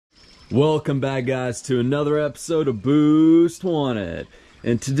Welcome back, guys, to another episode of Boost Wanted.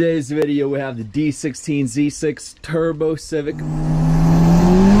 In today's video we have the D16 Z6 Turbo Civic,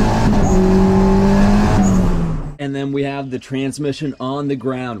 and then we have the transmission on the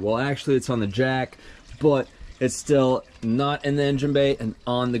ground. Well, actually it's on the jack, but it's still not in the engine bay and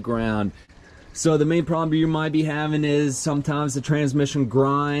on the ground. So the main problem you might be having is sometimes the transmission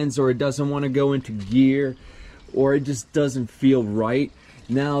grinds, or it doesn't want to go into gear, or it just doesn't feel right.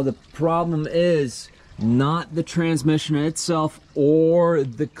 Now the problem is not the transmission itself or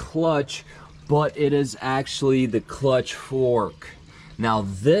the clutch, but it is actually the clutch fork. Now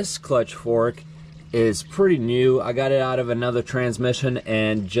this clutch fork is pretty new. I got it out of another transmission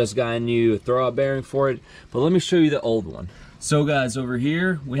and just got a new throwout bearing for it, but let me show you the old one. So guys, over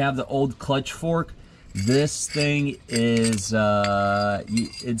here we have the old clutch fork. This thing is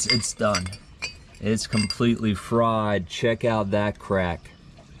it's done. It's completely fried. Check out that crack.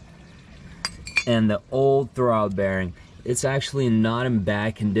 And the old throwout bearing, it's actually not in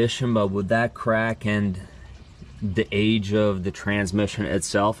bad condition, but with that crack and the age of the transmission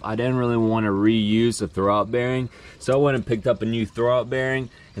itself, I didn't really want to reuse the throwout bearing, so I went and picked up a new throwout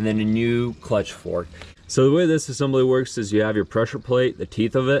bearing and then a new clutch fork. So the way this assembly works is you have your pressure plate, the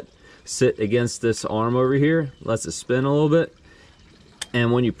teeth of it, sit against this arm over here, lets it spin a little bit,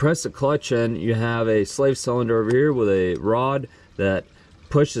 and when you press the clutch in, you have a slave cylinder over here with a rod that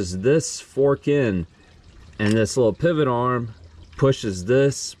pushes this fork in, and this little pivot arm pushes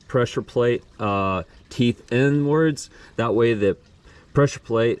this pressure plate teeth inwards. That way the pressure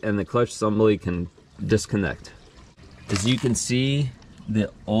plate and the clutch assembly can disconnect. As you can see, the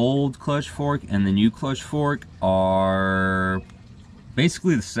old clutch fork and the new clutch fork are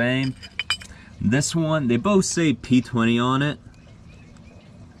basically the same. This one, they both say P20 on it.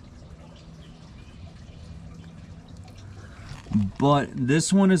 But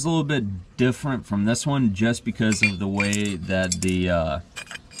this one is a little bit different from this one just because of the way that the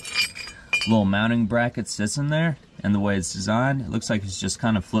little mounting bracket sits in there and the way it's designed. It looks like it's just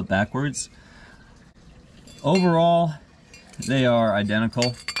kind of flipped backwards. Overall, they are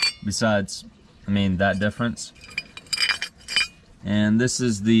identical, besides, I mean, that difference. And this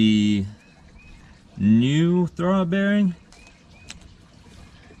is the new throwout bearing,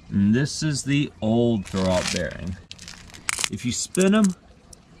 and this is the old throwout bearing. If you spin them,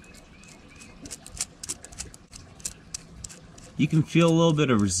 you can feel a little bit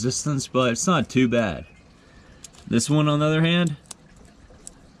of resistance, but it's not too bad. This one, on the other hand,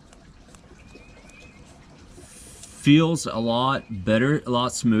 feels a lot better, a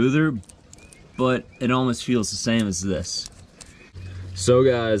lot smoother, but it almost feels the same as this. So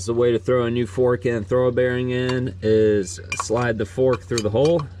guys, the way to throw a new fork and throw a bearing in is slide the fork through the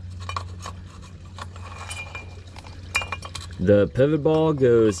hole. The pivot ball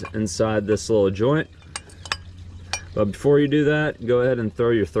goes inside this little joint, but before you do that, go ahead and throw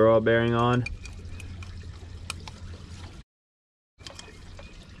your throwout bearing on.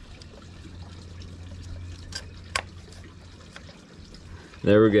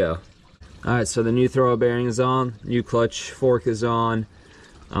 There we go. Alright, so the new throwout bearing is on, new clutch fork is on.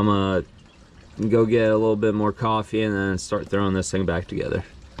 I'm gonna go get a little bit more coffee and then start throwing this thing back together.